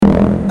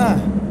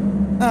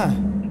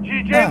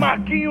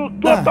Marquinhos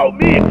total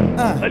mix.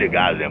 Tá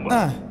ligado, né,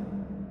 mano?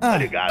 Tá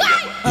ligado, né,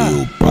 mano?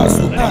 Eu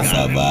passo,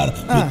 passa a vara,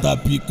 tu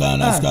pica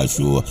nas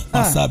cachorras,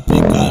 passa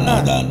pica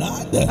na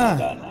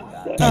danada.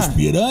 Com as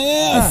piranha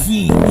é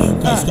assim,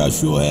 com as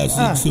cachorras é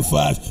assim que se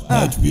faz.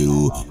 Mete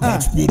peru,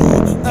 mete peru,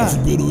 mete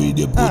peru e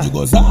depois de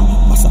gozar,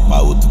 passa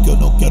pra outro que eu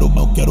não quero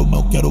mais, quero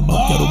mais, quero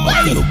mais, quero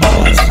mais, quero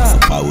mais. Passa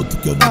pra outro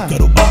que eu não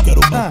quero mais,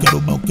 quero mais,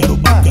 quero mais, quero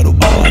mais, quero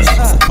mais.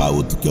 Passa pra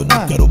outro que eu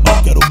não quero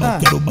mais, quero mais,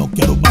 quero mais,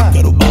 quero mais,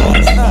 quero mais.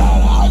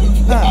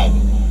 Caralho,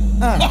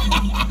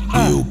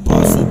 eu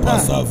passo,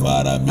 passa a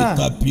vara,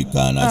 meta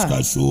pica nas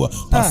cachorras,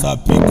 passa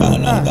pica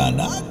na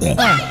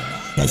danada.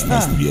 Com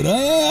as piranha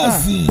é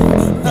assim,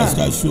 com as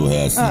cachorras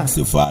é assim que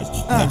se faz.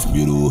 Mete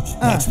peru,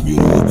 mete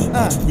peru,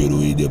 mete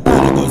peru e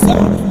depois de gozar,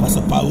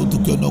 passa pra outro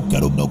que eu não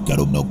quero, não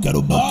quero, não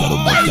quero, não quero,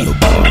 não quero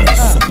mais.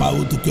 Passa pra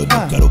outro que eu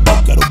não quero,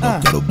 não quero, não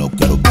quero, não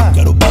quero, não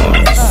quero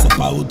mais. Passa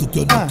pra outro que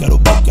eu não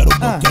quero, não quero,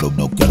 não quero,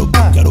 não quero,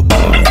 não quero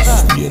mais.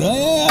 As piranha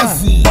é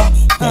assim,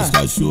 com as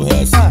cachorras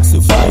é assim que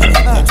se faz.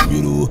 Mete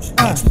peru,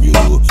 mete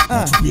peru,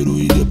 mete peru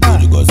e depois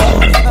de gozar,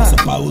 passa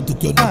pra outro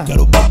que eu não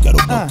quero, não quero,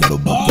 não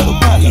quero, não quero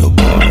mais, quero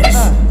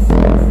mais.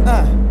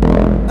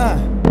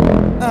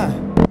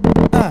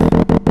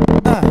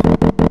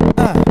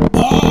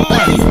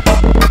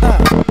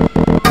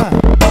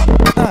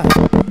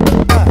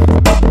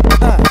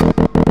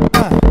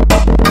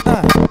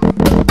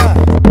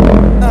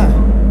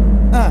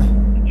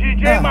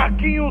 DJ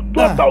Marquinhos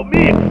total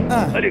mix.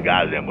 Tá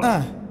ligado, né,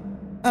 mano?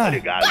 Tá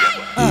ligado, né,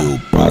 mano? Eu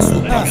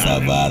passo, passa a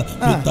vara,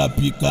 tu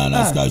pica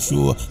nas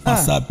cachorras,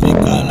 passa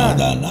pica na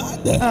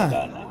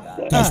danada.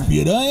 Com as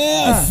piranha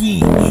é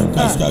assim, com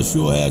as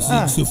cachorras é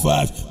assim que se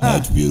faz.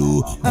 Mete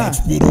peru,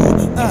 mete peru,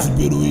 mete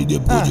peru e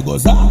depois de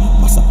gozar,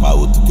 passa pra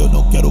outro que eu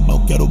não quero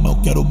mais, quero mais,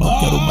 quero mais,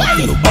 quero mais,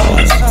 quero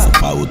mais. Passa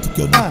pra outro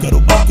que eu não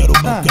quero mais, quero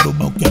mais, quero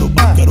mais, quero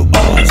mais, quero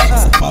mais.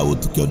 Passa pra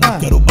outro que eu não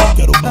quero mais,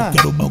 quero mais,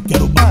 quero mais,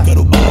 quero mais,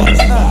 quero mais.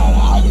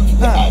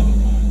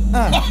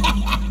 Caralho,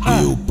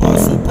 eu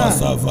passo,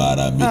 passa a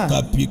vara,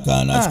 meta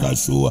pica nas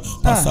cachorras,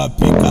 passa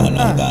pica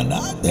na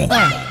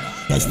danada.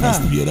 Com as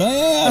piranha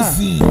é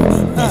assim,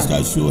 com as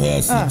cachorras é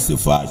assim que se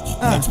faz.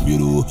 Mete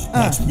peru,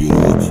 mete peru,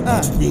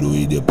 mete peru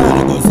e depois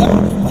de gozar,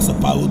 passa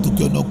pra outro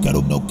que eu não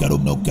quero, não quero,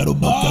 não quero,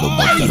 não quero,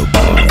 não quero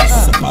mais.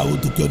 Passa pra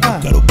outro que eu não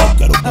quero, não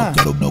quero, não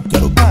quero, não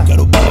quero, não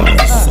quero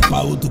mais. Passa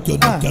pra outro que eu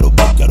não quero,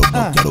 não quero,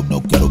 não quero,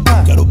 não quero,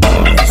 não quero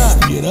mais. As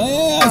piranha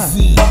é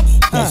assim,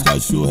 com as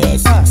cachorras é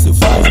assim que se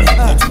faz.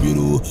 Mete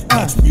peru,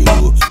 mete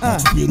peru,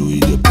 mete peru e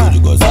depois de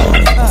gozar,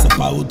 passa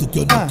pra outro que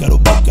eu não quero,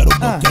 não quero,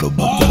 não quero,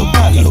 não quero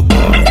mais, quero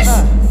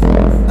mais.